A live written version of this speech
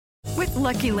With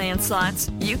Lucky Land Slots,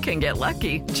 you can get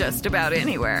lucky just about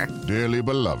anywhere. Dearly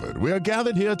beloved, we are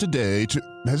gathered here today to...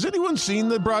 Has anyone seen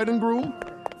the bride and groom?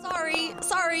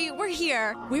 Sorry, we're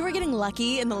here. We were getting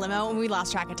lucky in the limo and we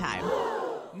lost track of time.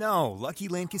 No, Lucky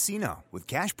Land Casino, with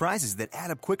cash prizes that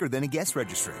add up quicker than a guest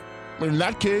registry. In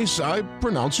that case, I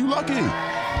pronounce you lucky.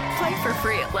 Play for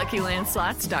free at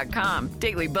LuckyLandSlots.com.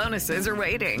 Daily bonuses are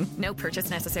waiting. No purchase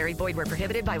necessary. Void where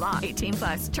prohibited by law.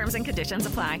 18+. Terms and conditions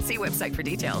apply. See website for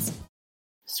details.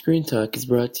 Screen Talk is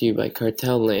brought to you by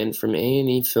Cartel Land from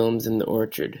A&E Films in the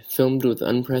Orchard. Filmed with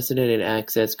unprecedented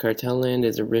access, Cartel Land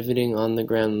is a riveting,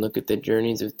 on-the-ground look at the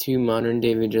journeys of two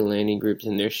modern-day vigilante groups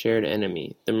and their shared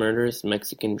enemy, the murderous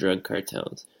Mexican drug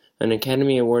cartels. An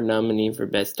Academy Award nominee for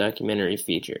Best Documentary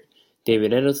Feature.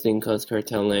 David Edelstein calls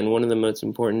Cartel Land one of the most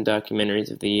important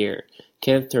documentaries of the year.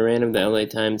 Kenneth Turan of the LA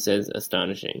Times says,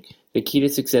 astonishing. The key to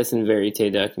success in verite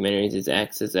documentaries is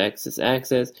access,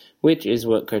 which is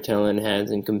what Cartel Land has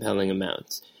in compelling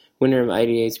amounts. Winner of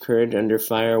IDA's Courage Under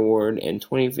Fire Award and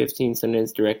 2015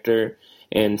 Sundance Director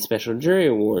and Special Jury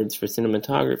Awards for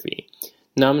Cinematography.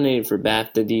 Nominated for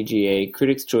BAFTA, DGA,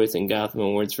 Critics' Choice, and Gotham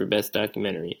Awards for Best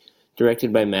Documentary.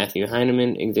 Directed by Matthew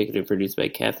Heineman, executive produced by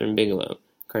Catherine Bigelow.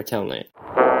 Cartel Land.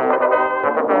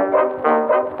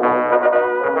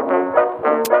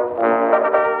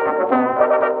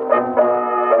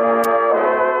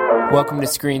 Welcome to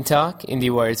Screen Talk,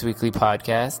 IndieWire's weekly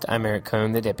podcast. I'm Eric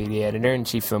Cohn, the deputy editor and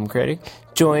chief film critic,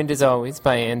 joined as always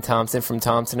by Ann Thompson from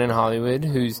Thompson in Hollywood,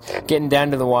 who's getting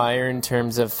down to the wire in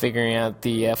terms of figuring out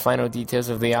the final details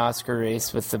of the Oscar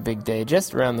race with the big day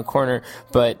just around the corner.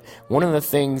 But one of the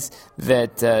things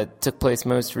that took place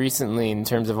most recently in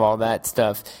terms of all that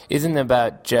stuff isn't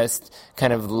about just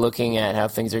kind of looking at how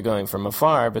things are going from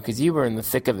afar, because you were in the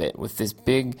thick of it with this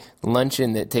big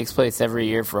luncheon that takes place every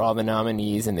year for all the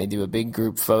nominees, and they do a big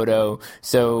group photo.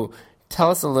 So tell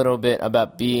us a little bit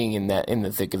about being in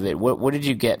the thick of it. What did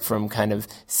you get from kind of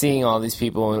seeing all these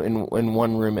people in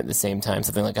one room at the same time?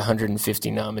 Something like 150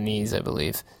 nominees, I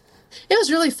believe. It was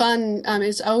really fun.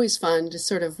 It's always fun to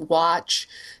sort of watch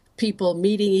people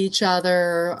meeting each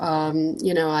other.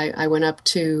 I went up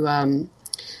to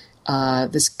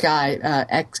this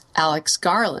guy, Alex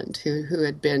Garland, who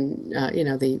had been,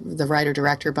 the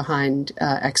writer-director behind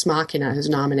Ex Machina, who's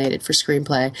nominated for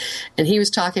screenplay. And he was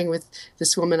talking with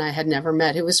this woman I had never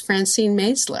met, who was Francine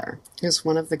Maisler, who's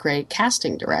one of the great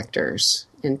casting directors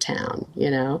in town,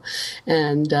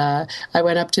 And I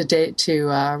went up to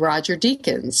Roger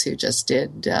Deakins, who just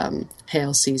did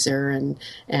Hail Caesar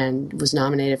and was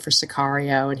nominated for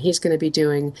Sicario. And he's going to be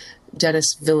doing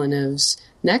Denis Villeneuve's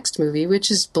next movie,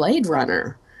 which is Blade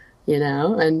Runner,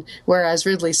 and whereas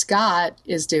Ridley Scott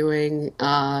is doing,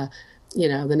 the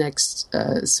next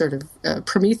sort of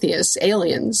Prometheus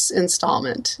Aliens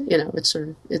installment, it's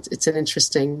an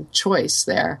interesting choice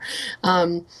there.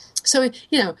 So,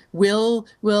 will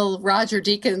Roger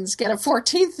Deakins get a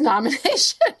 14th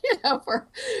nomination,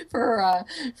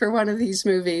 for one of these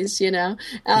movies, He's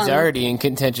already in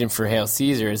contention for Hail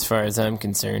Caesar, as far as I'm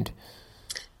concerned.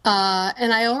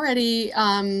 And I already,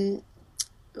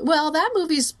 that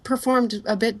movie's performed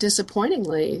a bit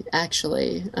disappointingly,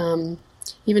 actually,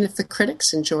 even if the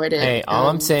critics enjoyed it. Hey, all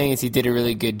I'm saying is he did a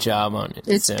really good job on it.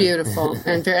 It's beautiful,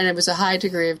 and it was a high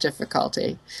degree of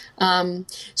difficulty.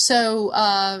 Because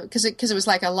it was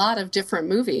like a lot of different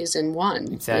movies in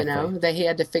one, exactly. He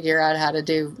had to figure out how to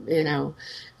do,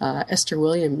 Esther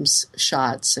Williams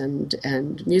shots and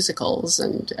musicals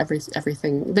and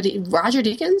everything. But Roger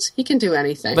Deakins, he can do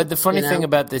anything. But the funny thing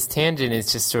about this tangent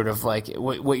is just sort of like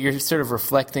what you're sort of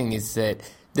reflecting is that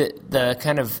the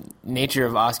kind of nature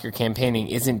of Oscar campaigning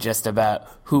isn't just about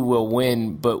who will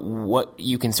win, but what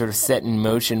you can sort of set in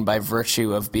motion by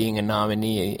virtue of being a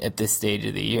nominee at this stage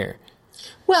of the year.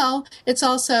 Well, it's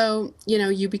also,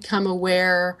 you become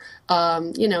aware,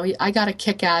 I got a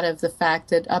kick out of the fact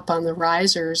that up on the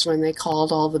risers, when they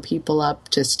called all the people up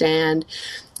to stand,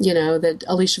 that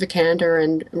Alicia Vikander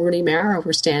and Rooney Mara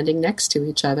were standing next to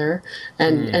each other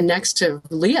and next to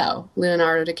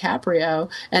Leonardo DiCaprio,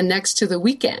 and next to The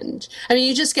Weeknd. I mean,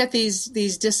 you just get these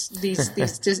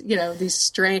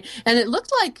strange, and it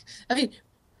looked like,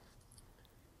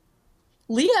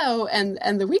 Leo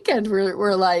and The Weeknd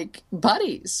were like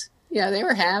buddies. Yeah, they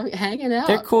were hanging out.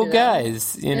 They're cool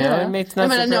guys, It makes no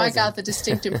sense. I got the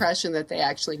distinct impression that they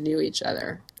actually knew each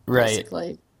other. Right.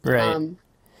 Basically. Right.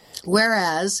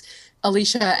 Whereas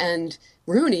Alicia and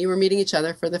Rooney were meeting each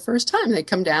other for the first time. They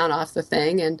come down off the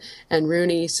thing, and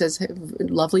Rooney says, hey,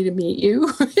 lovely to meet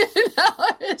you.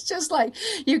 It's just like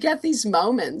you get these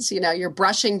moments, you're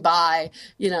brushing by,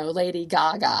 Lady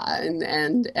Gaga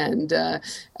and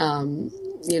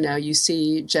you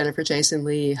see Jennifer Jason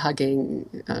Leigh hugging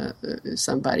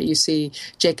somebody. You see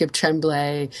Jacob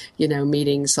Tremblay,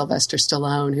 meeting Sylvester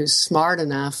Stallone, who's smart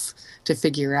enough to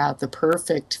figure out the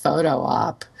perfect photo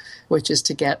op, which is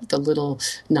to get the little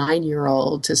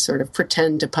 9-year-old to sort of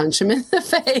pretend to punch him in the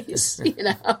face,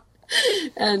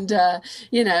 And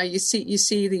you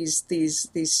see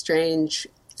these strange.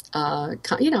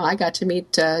 I got to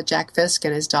meet Jack Fisk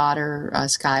and his daughter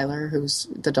Skylar, who's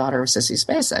the daughter of Sissy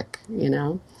Spacek.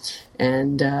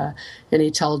 And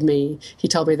he told me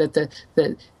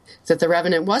that The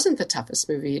Revenant wasn't the toughest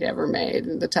movie he'd ever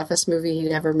made. The toughest movie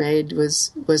he'd ever made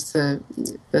was the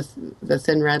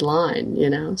Thin Red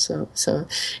Line. So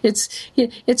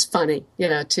it's funny,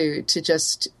 to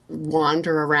just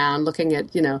wander around looking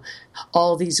at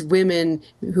all these women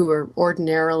who are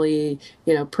ordinarily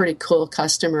pretty cool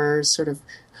customers sort of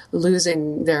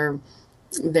losing their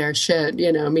shit,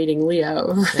 meeting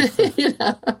Leo,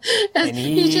 and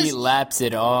he just laps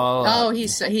it all. Oh, he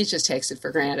just takes it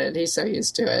for granted. He's so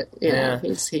used to it.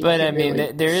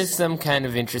 There is some kind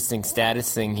of interesting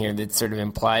status thing here that's sort of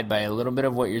implied by a little bit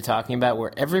of what you're talking about,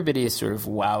 where everybody is sort of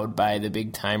wowed by the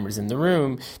big timers in the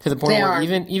room to the point where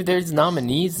even there's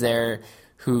nominees there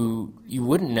who you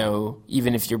wouldn't know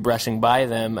even if you're brushing by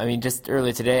them. I mean, just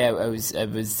earlier today, I was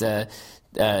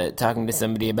talking to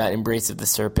somebody about Embrace of the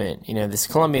Serpent, this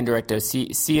Colombian director,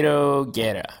 Ciro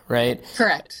Guerra, right?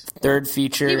 Correct. Third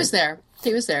feature. He was there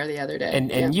the other day.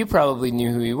 And you probably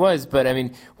knew who he was, but I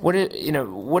mean, what is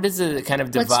the kind of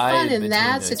divide? What's fun in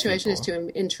that situation is to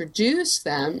introduce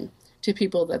them to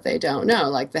people that they don't know,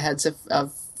 like the heads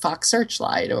of Fox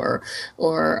Searchlight, or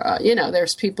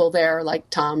there's people there like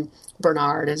Tom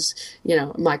Bernard is,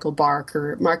 Michael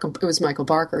Barker. It was Michael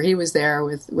Barker. He was there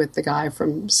with the guy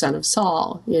from Son of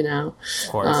Saul, Of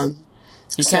course.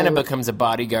 He kind of becomes a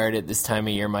bodyguard at this time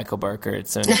of year, Michael Barker at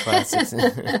Sony Classics.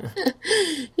 And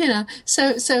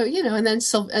then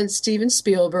Steven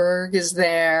Spielberg is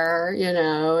there,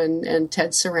 and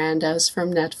Ted Sarandos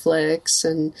from Netflix,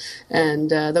 and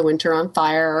the Winter on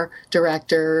Fire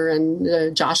director,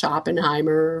 and Josh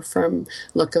Oppenheimer from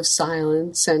Look of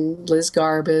Silence, and Liz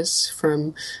Garbus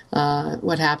from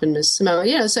What Happened, Miss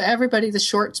Samoa. So everybody, the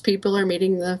shorts people are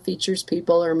meeting the features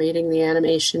people, are meeting the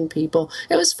animation people.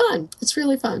 It was fun. It's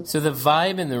really fun. So the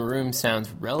vibe in the room sounds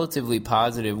relatively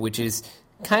positive, which is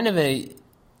kind of a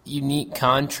unique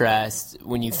contrast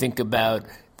when you think about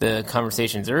the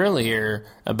conversations earlier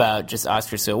about just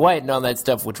Oscar So White and all that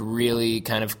stuff, which really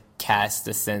kind of cast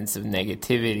a sense of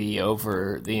negativity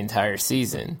over the entire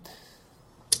season.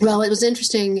 Well, it was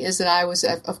interesting is that I was,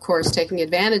 of course, taking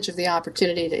advantage of the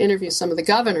opportunity to interview some of the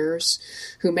governors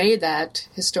who made that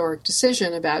historic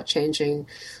decision about changing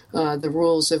the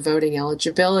rules of voting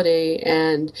eligibility.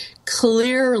 And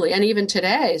clearly, and even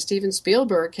today, Steven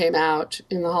Spielberg came out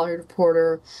in the Hollywood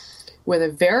Reporter with a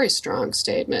very strong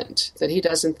statement that he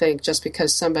doesn't think just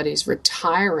because somebody's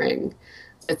retiring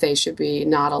that they should be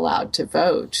not allowed to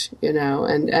vote,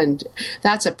 and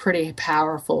that's a pretty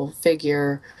powerful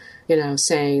figure,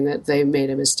 saying that they made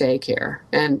a mistake here.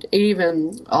 And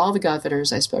even all the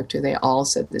governors I spoke to, they all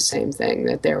said the same thing,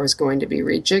 that there was going to be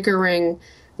rejiggering,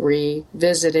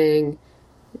 revisiting,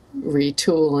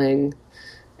 retooling,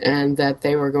 and that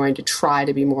they were going to try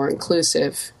to be more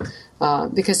inclusive,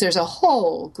 because there's a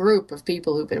whole group of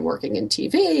people who've been working in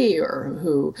TV or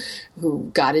who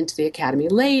got into the academy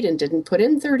late and didn't put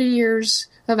in 30 years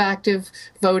of active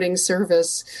voting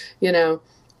service,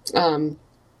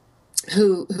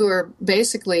 who are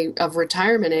basically of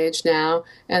retirement age now,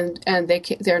 and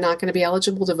they're not going to be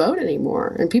eligible to vote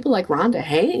anymore. And people like Rhonda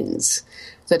Haynes,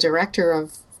 the director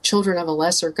of Children of a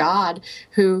Lesser God,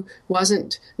 who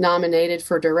wasn't nominated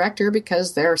for director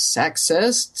because they're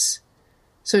sexists.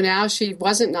 So now she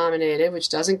wasn't nominated, which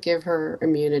doesn't give her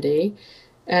immunity,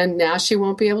 and now she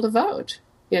won't be able to vote.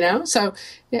 So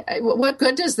what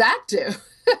good does that do?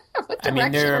 I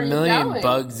mean, there are a million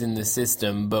bugs in the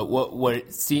system, but what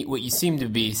you seem to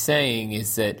be saying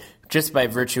is that just by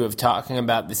virtue of talking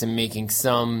about this and making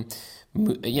some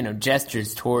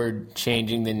gestures toward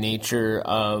changing the nature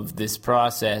of this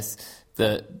process,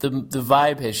 the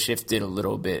vibe has shifted a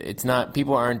little bit. It's not,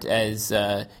 people aren't as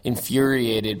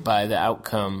infuriated by the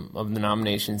outcome of the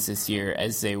nominations this year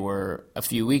as they were a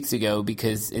few weeks ago,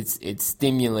 because it's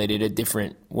stimulated a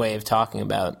different way of talking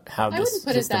about how this I wouldn't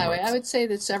put it that works. way. I would say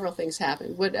that several things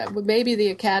happened. Maybe the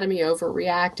Academy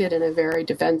overreacted in a very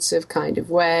defensive kind of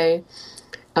way.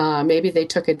 Maybe they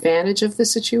took advantage of the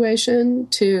situation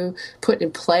to put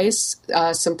in place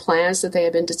some plans that they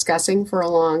had been discussing for a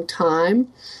long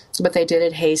time, but they did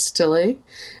it hastily,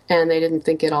 and they didn't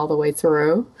think it all the way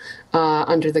through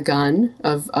under the gun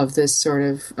of this sort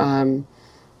of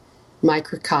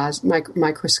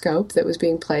microscope that was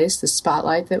being placed, the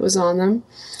spotlight that was on them.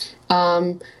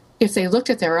 If they looked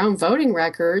at their own voting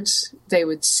records, they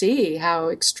would see how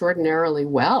extraordinarily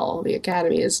well the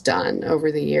Academy has done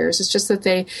over the years. It's just that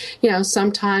they,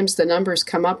 sometimes the numbers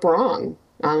come up wrong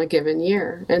on a given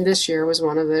year, and this year was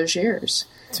one of those years.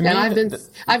 And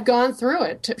I've gone through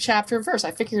it chapter and verse. I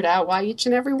figured out why each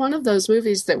and every one of those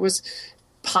movies that was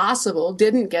possible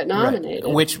didn't get nominated.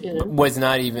 Right. Which was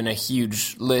not even a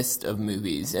huge list of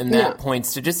movies. And that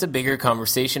points to just a bigger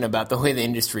conversation about the way the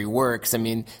industry works. I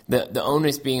mean, the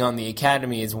onus being on the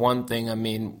Academy is one thing. I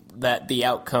mean, that the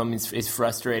outcome is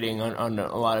frustrating on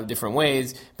a lot of different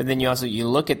ways. But then you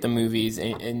look at the movies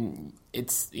and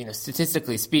it's,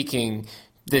 statistically speaking,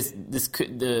 this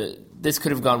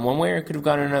could have gone one way or it could have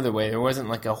gone another way. There wasn't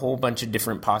like a whole bunch of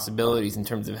different possibilities in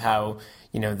terms of how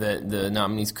the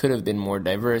nominees could have been more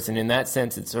diverse. And in that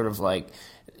sense, it's sort of like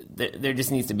there just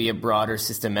needs to be a broader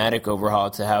systematic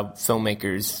overhaul to how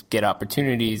filmmakers get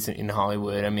opportunities in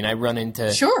Hollywood. I mean, I run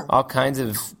into all kinds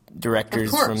of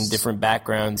directors from different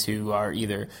backgrounds who are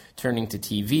either turning to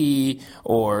TV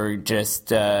or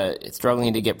just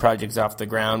struggling to get projects off the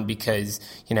ground because,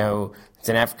 it's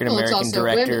an African-American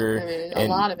director. Women. I mean,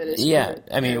 a lot of it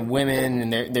is women,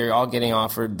 and they're all getting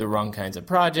offered the wrong kinds of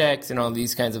projects and all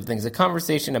these kinds of things. The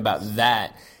conversation about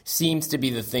that seems to be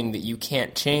the thing that you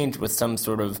can't change with some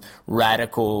sort of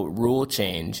radical rule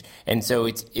change. And so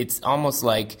it's almost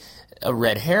like a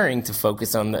red herring to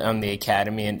focus on the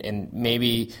Academy, and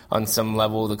maybe on some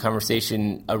level the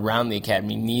conversation around the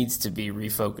Academy needs to be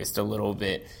refocused a little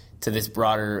bit to this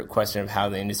broader question of how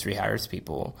the industry hires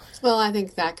people. Well, I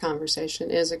think that conversation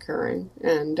is occurring,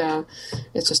 and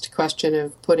it's just a question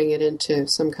of putting it into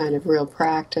some kind of real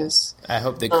practice. I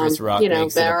hope that Chris Rock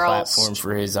makes it a platform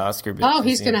for his Oscar bid. Oh,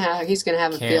 he's going to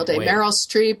have a field day. Meryl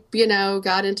Streep,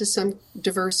 got into some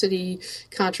diversity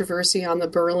controversy on the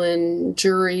Berlin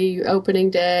jury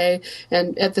opening day,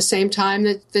 and at the same time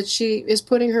that she is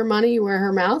putting her money where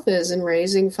her mouth is and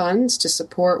raising funds to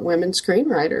support women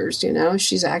screenwriters.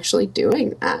 She's actually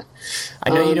doing that. I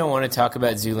know you don't want to talk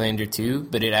about Zoolander 2,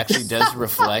 but it actually does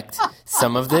reflect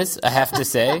some of this, I have to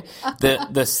say.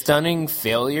 The stunning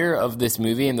failure of this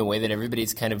movie and the way that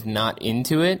everybody's kind of not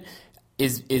into it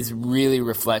is really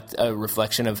a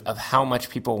reflection of how much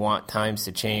people want times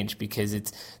to change, because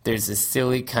there's this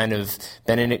silly kind of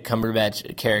Benedict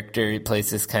Cumberbatch character who plays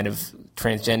this kind of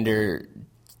transgender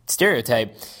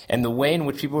stereotype, and the way in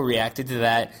which people reacted to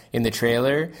that in the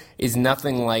trailer is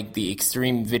nothing like the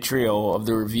extreme vitriol of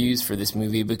the reviews for this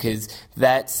movie, because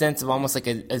that sense of almost like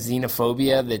a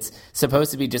xenophobia that's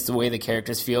supposed to be just the way the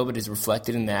characters feel but is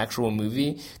reflected in the actual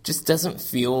movie just doesn't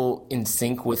feel in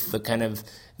sync with the kind of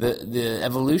the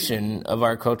evolution of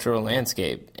our cultural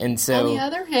landscape. And so, on the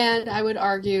other hand, I would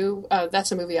argue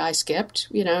that's a movie I skipped.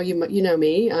 You know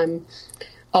me, I'm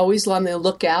always on the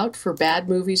lookout for bad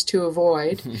movies to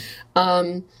avoid.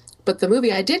 But the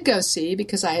movie I did go see,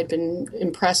 because I had been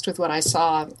impressed with what I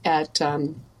saw at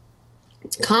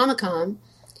Comic-Con,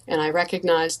 and I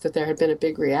recognized that there had been a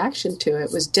big reaction to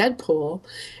it, was Deadpool.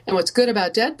 And what's good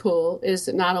about Deadpool is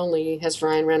that not only has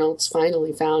Ryan Reynolds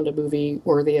finally found a movie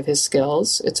worthy of his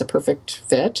skills, it's a perfect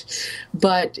fit,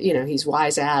 but, he's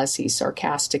wise-ass, he's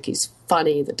sarcastic, he's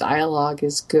funny, the dialogue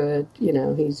is good,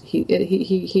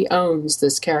 he owns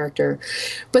this character.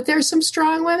 But there's some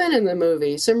strong women in the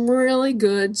movie, some really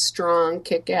good, strong,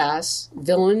 kick-ass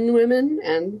villain women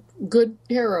and good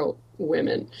hero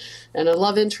women, and a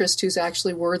love interest who's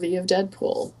actually worthy of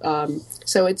Deadpool.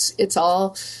 So it's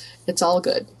all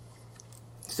good.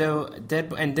 So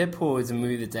Deadpool is a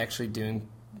movie that's actually doing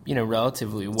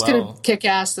relatively well. It's going to kick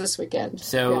ass this weekend.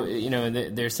 So,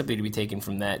 there's something to be taken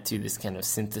from that, too, this kind of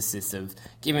synthesis of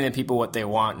giving the people what they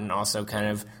want and also kind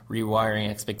of rewiring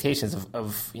expectations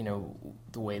of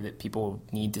the way that people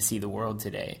need to see the world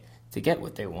today to get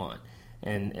what they want.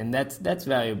 And that's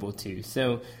valuable, too.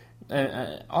 So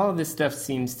all of this stuff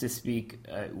seems to speak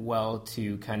well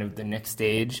to kind of the next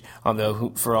stage,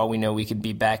 although for all we know, we could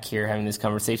be back here having this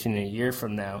conversation in a year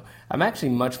from now. I'm actually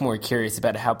much more curious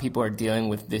about how people are dealing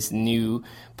with this new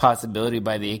possibility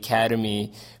by the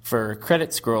Academy for credit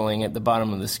scrolling at the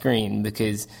bottom of the screen,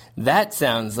 because that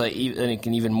sounds like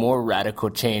an even more radical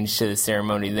change to the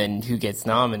ceremony than who gets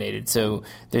nominated. So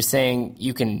they're saying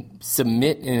you can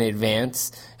submit in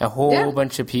advance a whole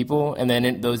bunch of people, and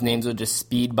then those names will just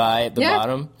speed by at the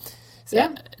bottom. So,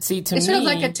 yeah. See, to it's me, sort of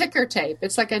like a ticker tape.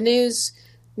 It's like a news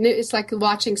It's like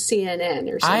watching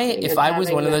CNN or something. If I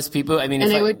was one of those people, I mean,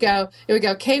 and it would go,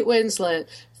 Kate Winslet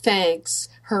thanks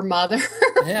her mother,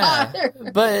 her father,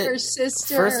 but her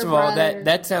sister. First of her all, brother.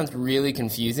 that sounds really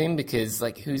confusing because,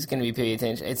 like, who's going to be paying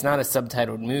attention? It's not a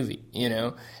subtitled movie, you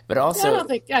know. But also,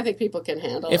 I think people can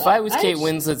handle it. If I was Kate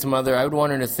Winslet's mother, I would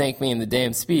want her to thank me in the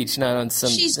damn speech, not on some.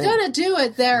 She's going to do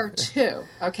it there too.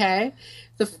 Okay.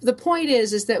 The point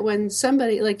is that when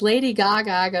somebody like Lady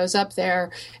Gaga goes up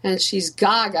there and she's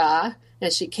Gaga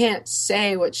and she can't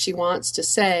say what she wants to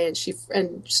say,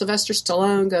 and Sylvester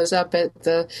Stallone goes up at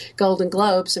the Golden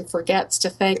Globes and forgets to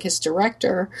thank his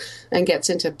director and gets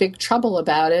into big trouble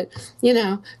about it, you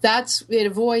know, it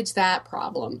avoids that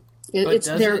problem.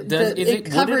 It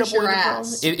covers your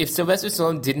ass. If Sylvester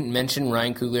Stallone didn't mention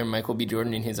Ryan Coogler and Michael B.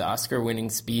 Jordan in his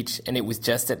Oscar-winning speech, and it was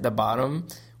just at the bottom,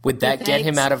 would that get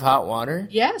him out of hot water?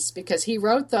 Yes, because he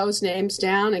wrote those names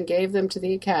down and gave them to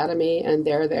the Academy, and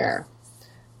they're there.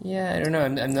 Yeah, I don't know.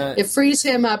 I'm not. It frees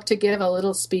him up to give a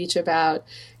little speech about,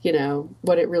 you know,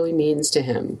 what it really means to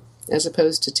him, as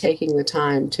opposed to taking the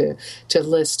time to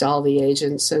list all the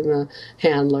agents and the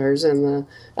handlers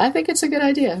I think it's a good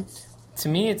idea. To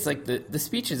me, it's like the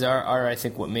speeches are I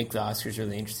think, what make the Oscars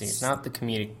really interesting. It's not the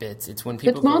comedic bits. It's when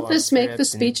people. But won't this make the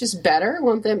speeches better?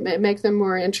 Won't that make them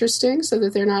more interesting so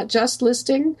that they're not just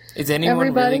listing? Is anyone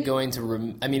everybody? really going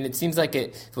to? I mean, it seems like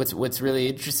it. What's really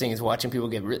interesting is watching people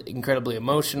get incredibly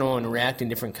emotional and react in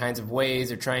different kinds of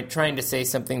ways, or trying to say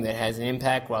something that has an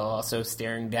impact while also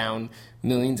staring down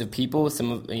millions of people. Most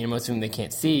of whom they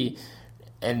can't see,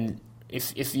 and.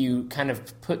 If you kind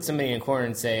of put somebody in a corner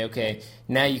and say, okay,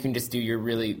 now you can just do your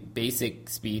really basic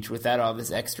speech without all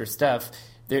this extra stuff,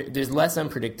 there's less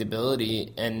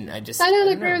unpredictability, and I don't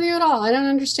agree with you at all. I don't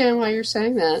understand why you're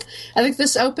saying that. I think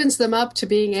this opens them up to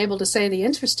being able to say the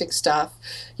interesting stuff,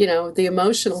 you know, the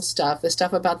emotional stuff, the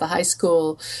stuff about the high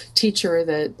school teacher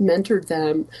that mentored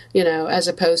them, you know, as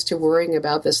opposed to worrying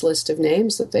about this list of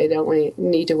names that they don't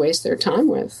need to waste their time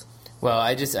with. Well,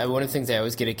 one of the things I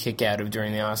always get a kick out of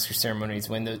during the Oscar ceremonies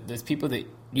when those people that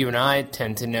you and I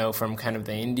tend to know from kind of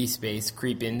the indie space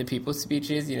creep into people's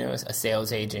speeches, you know, a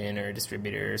sales agent or a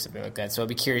distributor or something like that. So I'll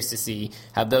be curious to see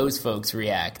how those folks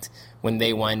react when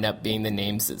they wind up being the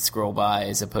names that scroll by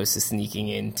as opposed to sneaking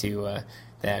into the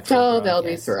actual broadcast. They'll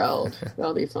be thrilled.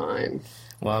 They'll be fine.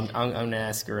 Well, I'm going to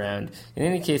ask around. In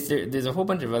any case, there's a whole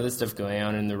bunch of other stuff going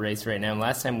on in the race right now.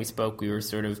 Last time we spoke, we were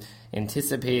sort of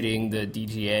anticipating the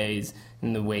DGAs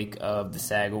in the wake of the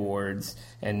SAG Awards,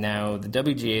 and now the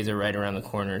WGAs are right around the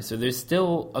corner. So there's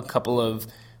still a couple of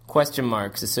question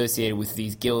marks associated with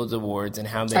these Guild Awards and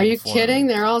how they Are you kidding?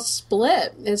 They're all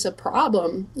split. It's a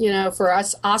problem, you know, for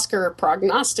us Oscar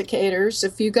prognosticators.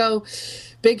 If you go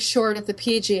Big Short at the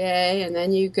PGA and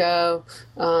then you go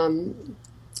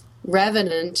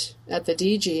Revenant at the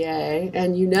DGA,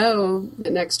 and you know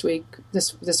that next week,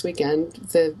 this weekend,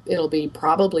 it'll be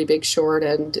probably Big Short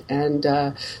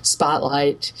and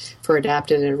Spotlight for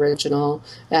adapted and original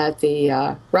at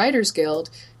the Writers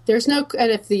Guild.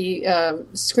 And if the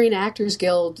Screen Actors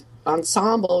Guild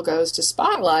ensemble goes to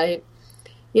Spotlight,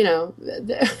 you know,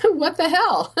 what the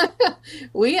hell?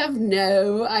 We have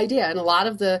no idea. And a lot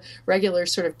of the regular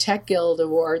sort of Tech Guild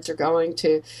awards are going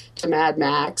to Mad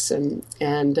Max and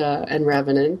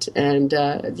Revenant. And,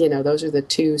 you know, those are the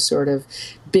two sort of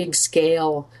big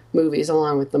scale movies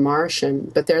along with The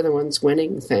Martian, but they're the ones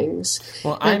winning things.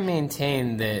 Well, I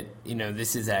maintain that, you know,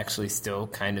 this is actually still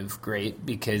kind of great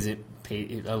because it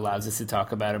allows us to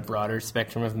talk about a broader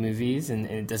spectrum of movies, and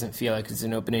it doesn't feel like it's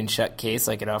an open and shut case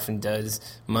like it often does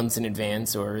months in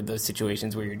advance, or those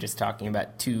situations where you're just talking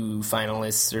about two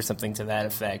finalists or something to that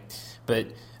effect. But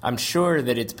I'm sure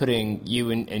that it's putting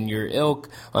you and your ilk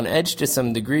on edge to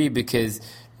some degree because...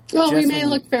 Well, we may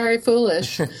look very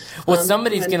foolish. Well,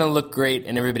 somebody's going to look great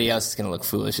and everybody else is going to look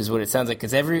foolish is what it sounds like,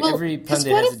 because every pundit has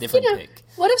a different pick.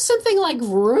 What if something like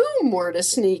Room were to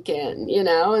sneak in, you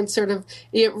know, and sort of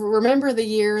remember the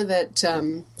year that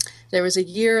there was a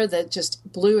year that just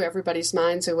blew everybody's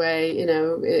minds away, you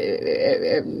know,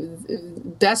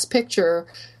 Best Picture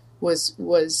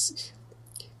was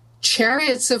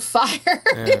Chariots of Fire.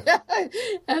 Yeah.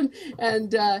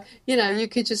 and you know, you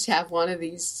could just have one of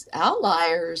these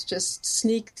outliers just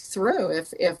sneak through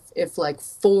if like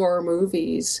four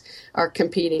movies are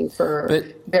competing for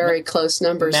very close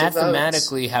numbers of votes.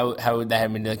 Mathematically, how would that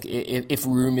happen? Like if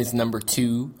Room is number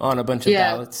 2 on a bunch of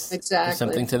ballots, exactly, or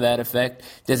something to that effect,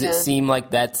 does it seem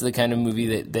like that's the kind of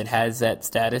movie that has that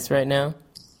status right now?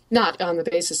 Not on the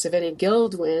basis of any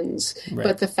Guild wins, right,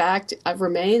 but the fact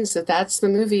remains that that's the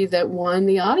movie that won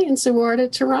the Audience Award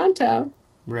at Toronto.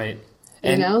 Right.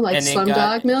 like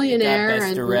Slumdog Millionaire. It got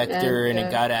Best Director and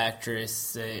it got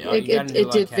Actress.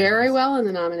 It did very well in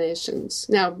the nominations.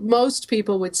 Now, most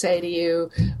people would say to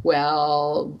you,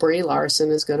 well, Brie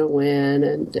Larson is going to win,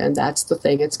 and that's the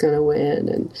thing it's going to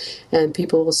win. And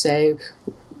people will say,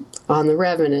 on The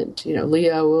Revenant,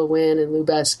 Leo will win and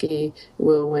Lubeski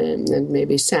will win, and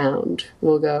maybe sound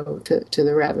will go to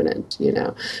The Revenant,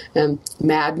 and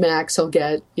Mad Max will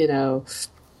get,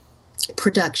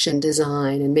 production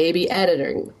design and maybe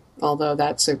editing, although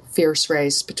that's a fierce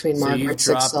race between Margaret Sixel.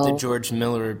 So you dropped the George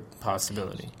Miller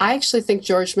possibility. I actually think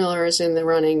George Miller is in the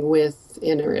running with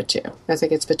Inarritu. I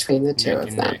think it's between the two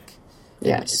of them.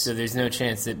 Yes. So there's no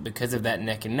chance that because of that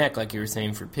neck and neck, like you were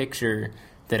saying for picture,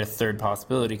 that a third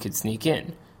possibility could sneak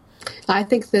in. I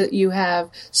think that you have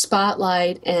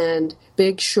Spotlight and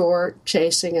Big Short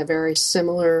chasing a very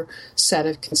similar set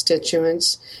of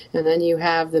constituents, and then you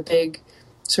have the big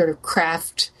sort of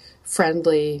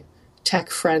craft-friendly,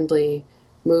 tech-friendly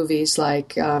movies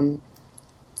like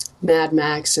Mad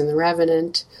Max and The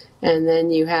Revenant, and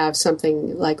then you have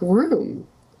something like Room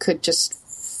could just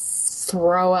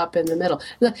throw up in the middle.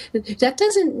 That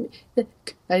doesn't...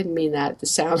 I didn't mean that to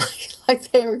sound like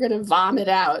they were going to vomit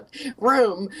out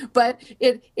Room, but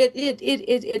it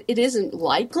isn't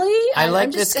likely. I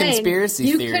like this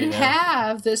conspiracy theory. You could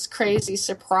have this crazy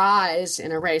surprise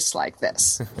in a race like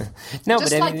this. No,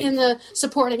 just but like in the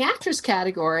supporting actress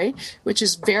category, which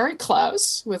is very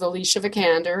close with Alicia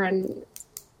Vikander and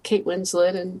Kate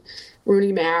Winslet and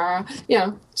Rooney Mara.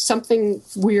 Something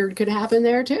weird could happen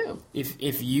there too.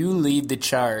 If you lead the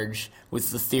charge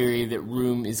with the theory that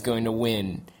Room is going to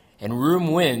win, and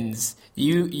Room wins,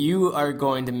 you are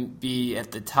going to be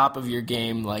at the top of your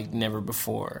game like never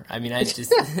before. I mean, I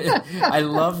just I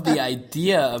love the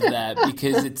idea of that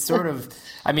because it's sort of,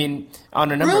 I mean,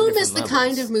 on a number of different levels. Room is the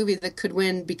kind of movie that could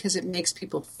win because it makes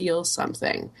people feel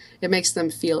something. It makes them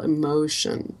feel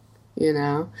emotion,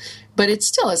 But it's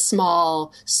still a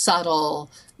small, subtle,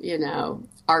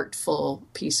 artful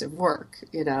piece of work,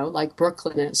 like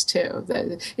Brooklyn is too.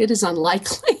 It is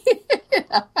unlikely.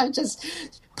 I'm just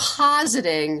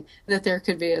positing that there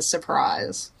could be a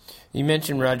surprise. You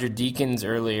mentioned Roger Deakins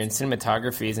earlier, and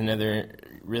cinematography is another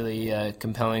really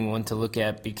compelling one to look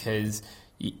at because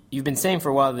you've been saying for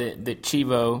a while that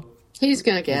Chivo he's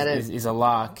going to get it is a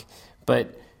lock,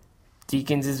 but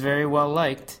Deakins is very well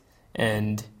liked,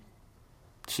 and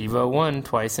Chivo won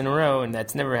twice in a row, and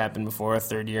that's never happened before, a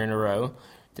third year in a row.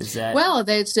 Does that... Well,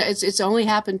 it's only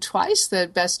happened twice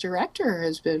that Best Director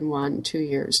has been won 2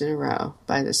 years in a row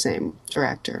by the same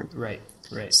director. Right.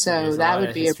 So that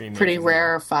would be a pretty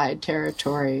rarefied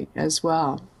territory as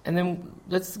well. And then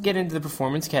let's get into the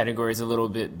performance categories a little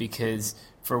bit, because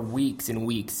for weeks and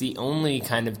weeks, the only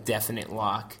kind of definite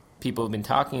lock people have been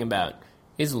talking about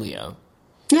is Leo.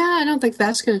 Yeah, I don't think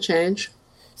that's going to change.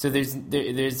 So there's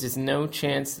just no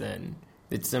chance then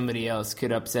that somebody else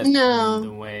could upset them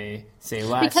the way, say,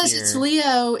 last year. Because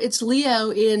it's Leo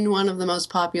in one of the most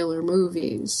popular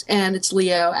movies, and it's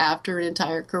Leo after an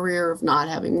entire career of not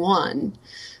having won.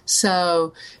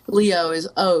 So Leo is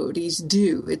owed, he's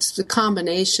due. It's the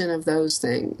combination of those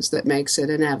things that makes it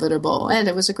inevitable. And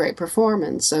it was a great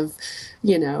performance of,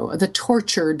 the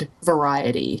tortured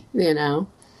variety,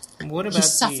 What about he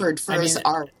suffered for his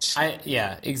art.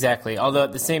 Yeah, exactly. Although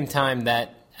at the same time,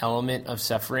 that element of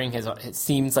suffering it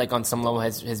seems like on some level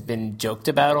has been joked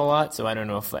about a lot. So I don't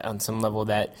know if on some level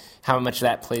how much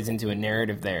that plays into a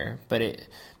narrative there. But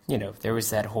there was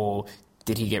that whole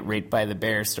did he get raped by the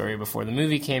bear story before the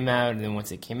movie came out, and then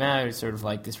once it came out, it's sort of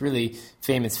like this really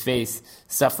famous face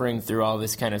suffering through all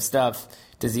this kind of stuff.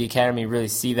 Does the Academy really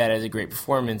see that as a great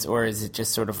performance, or is it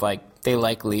just sort of like they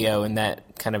like Leo and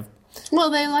that kind of... Well,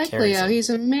 they like Leo. He's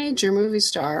a major movie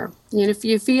star. If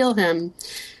you feel him,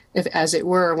 as it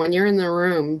were, when you're in the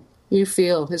room, you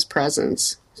feel his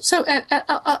presence. So,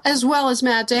 as well as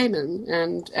Matt Damon,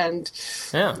 and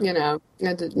yeah.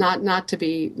 not to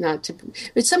be.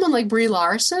 It's someone like Brie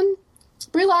Larson.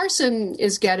 Brie Larson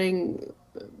is going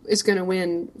to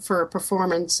win for a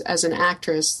performance as an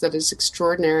actress that is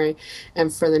extraordinary,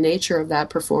 and for the nature of that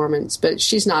performance. But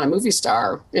she's not a movie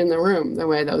star in the room the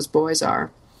way those boys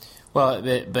are. Well,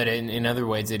 but in other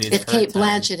ways, it is. If Kate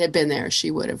Blanchett had been there,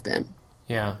 she would have been.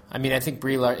 Yeah, I mean, I think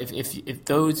Brie Larson. If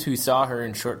those who saw her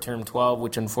in Short Term 12,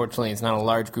 which unfortunately is not a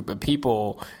large group of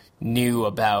people, knew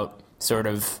about sort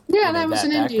of that was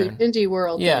an indie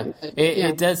world. Yeah, thing,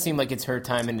 it does seem like it's her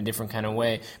time in a different kind of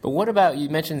way. But what about, you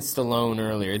mentioned Stallone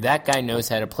earlier? That guy knows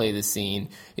how to play the scene.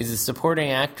 Is the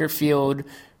supporting actor field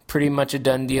pretty much a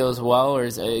done deal as well, or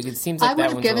it seems like I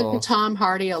would have given Tom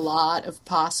Hardy a lot of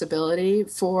possibility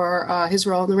for his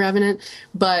role in The Revenant,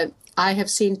 but I have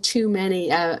seen too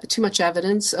much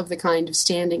evidence of the kind of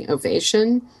standing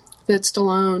ovation that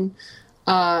Stallone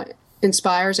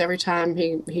inspires every time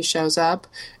he shows up.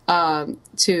 I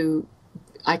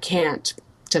can't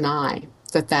deny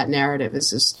that narrative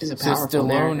is a powerful so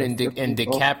Stallone narrative. and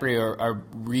DiCaprio are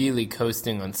really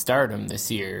coasting on stardom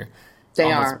this year. They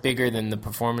almost are bigger than the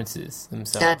performances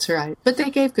themselves. That's right, but they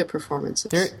gave good performances.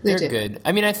 They're good.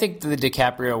 I mean, I think the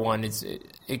DiCaprio one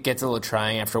it gets a little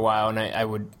trying after a while, and I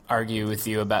would argue with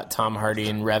you about Tom Hardy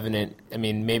and Revenant. I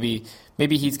mean, maybe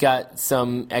he's got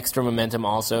some extra momentum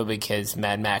also because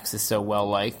Mad Max is so well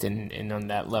liked, and on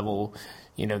that level,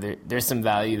 there's some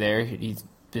value there. He's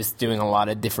just doing a lot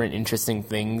of different interesting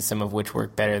things, some of which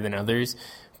work better than others.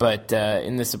 But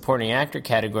in the supporting actor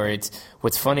category,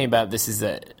 what's funny about this is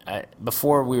that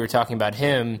before we were talking about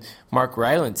him, Mark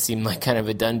Rylance seemed like kind of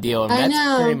a done deal, and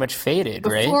that's pretty much faded,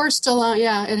 right? Before Stallone,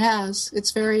 yeah, it has. It's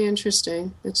very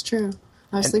interesting. It's true.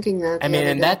 I was thinking that.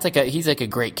 That's he's like a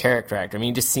great character actor. I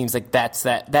mean, it just seems like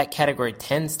that category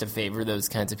tends to favor those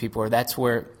kinds of people, or that's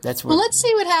where. Well, let's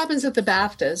see what happens at the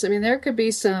BAFTAs. I mean, there could be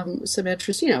some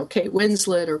interest. Kate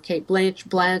Winslet or Kate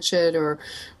Blanchett or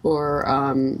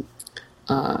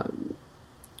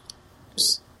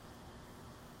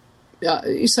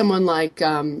someone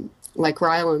like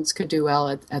Rylance could do well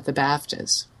at the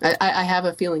BAFTAs. I have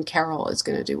a feeling Carol is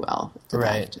going to do well at the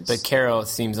BAFTAs. But Carol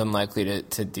seems unlikely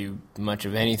to do much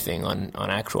of anything on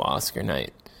actual Oscar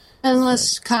night.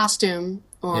 Unless costume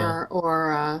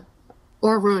or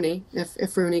Rooney,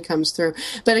 if Rooney comes through.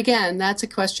 But again, that's a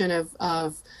question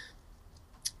of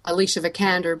Alicia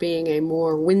Vikander being a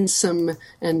more winsome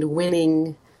and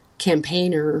winning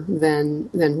campaigner than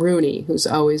Rooney, who's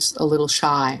always a little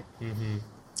shy,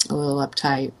 a little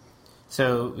uptight.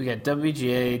 So we got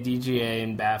WGA, DGA,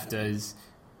 and BAFTAs.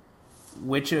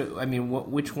 Which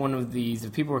one of these?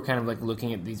 If people were kind of like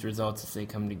looking at these results as they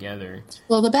come together.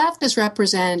 Well, the BAFTAs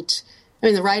represent.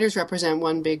 The writers represent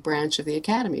one big branch of the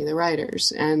Academy, the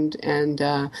writers, and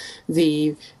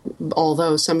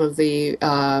although some of the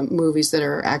movies that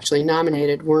are actually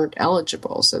nominated weren't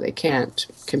eligible, so they can't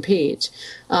compete.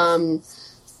 And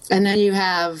then you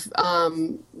have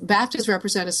BAFTAs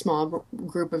represent a small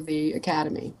group of the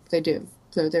Academy. They do.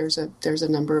 So there's a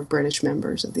number of British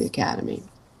members of the Academy,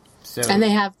 and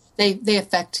they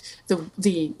affect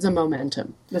the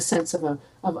momentum, the sense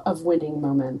of winning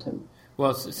momentum.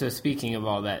 Well, so speaking of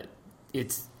all that,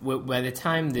 it's by the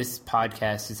time this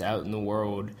podcast is out in the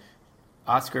world,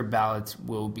 Oscar ballots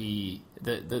will be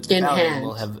the ballot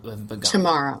will have begun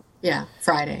tomorrow. Yeah,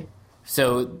 Friday.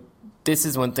 So this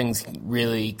is when things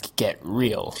really get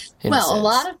real. A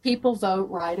lot of people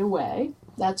vote right away.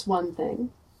 That's one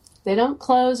thing. They don't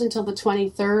close until the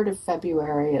 23rd of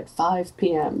February at 5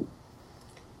 p.m.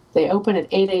 They open at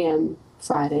 8 a.m.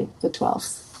 Friday, the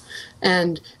 12th.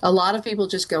 And a lot of people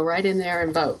just go right in there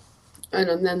and vote.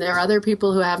 And then there are other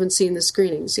people who haven't seen the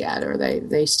screenings yet, or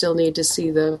they still need to see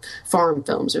the foreign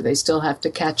films, or they still have to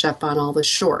catch up on all the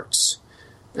shorts,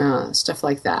 stuff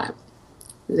like that.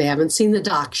 They haven't seen the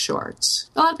doc shorts.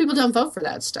 A lot of people don't vote for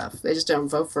that stuff. They just don't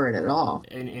vote for it at all.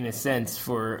 In a sense,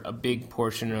 for a big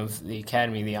portion of the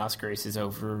Academy, the Oscar race is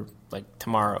over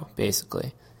tomorrow,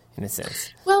 basically. In a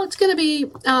sense. Well, it's going to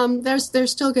be there's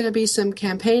still going to be some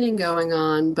campaigning going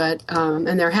on, but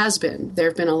and there have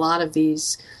been a lot of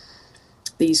these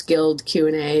guild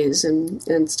Q&As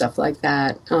and stuff like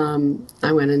that.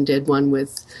 I went and did one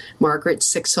with Margaret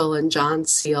Sixel and John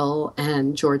Seal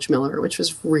and George Miller, which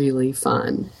was really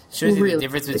fun. Shows you the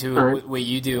difference between what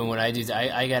you do and what I do.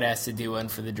 I got asked to do one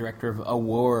for the director of A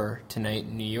War tonight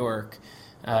in New York.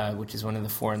 Which is one of the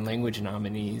foreign language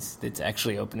nominees that's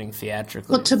actually opening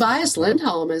theatrically. Well, Tobias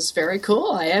Lindholm is very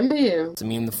cool. I envy you. I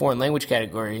mean, the foreign language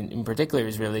category in particular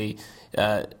is really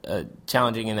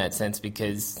challenging in that sense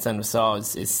because Son of Saul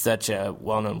is such a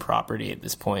well-known property at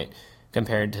this point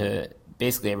compared to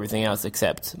basically everything else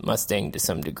except Mustang to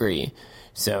some degree.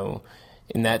 So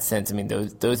in that sense, I mean,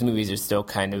 those movies are still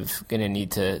kind of going to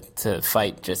need to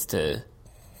fight just to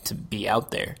be out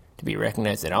there, to be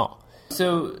recognized at all.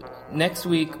 So next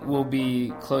week will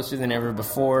be closer than ever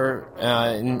before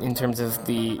in terms of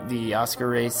the Oscar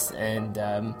race, and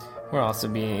we'll also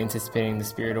be anticipating the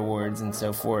Spirit Awards and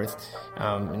so forth,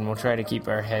 and we'll try to keep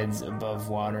our heads above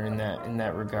water in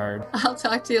that regard. I'll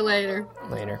talk to you later.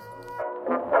 Later.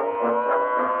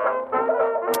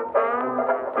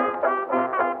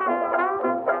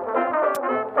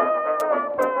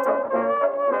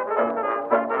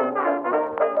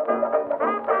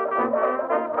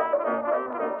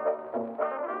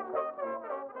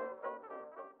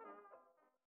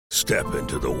 Step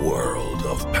into the world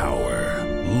of power,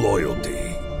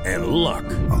 loyalty, and luck.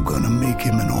 I'm gonna make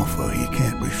him an offer he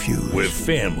can't refuse. With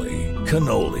family,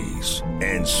 cannolis,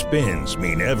 and spins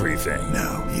mean everything.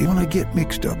 Now, you wanna get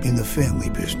mixed up in the family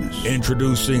business.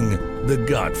 Introducing The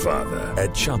Godfather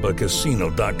at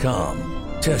ChumbaCasino.com.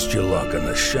 Test your luck in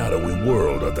the shadowy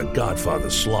world of The Godfather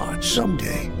slot.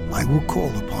 Someday, I will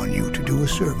call upon you to do a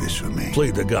service for me.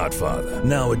 Play The Godfather,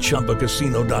 now at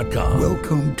ChumbaCasino.com.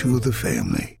 Welcome to the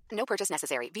family. No purchase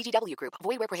necessary. VGW Group.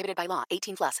 Void where prohibited by law.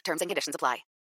 18+. Terms and conditions apply.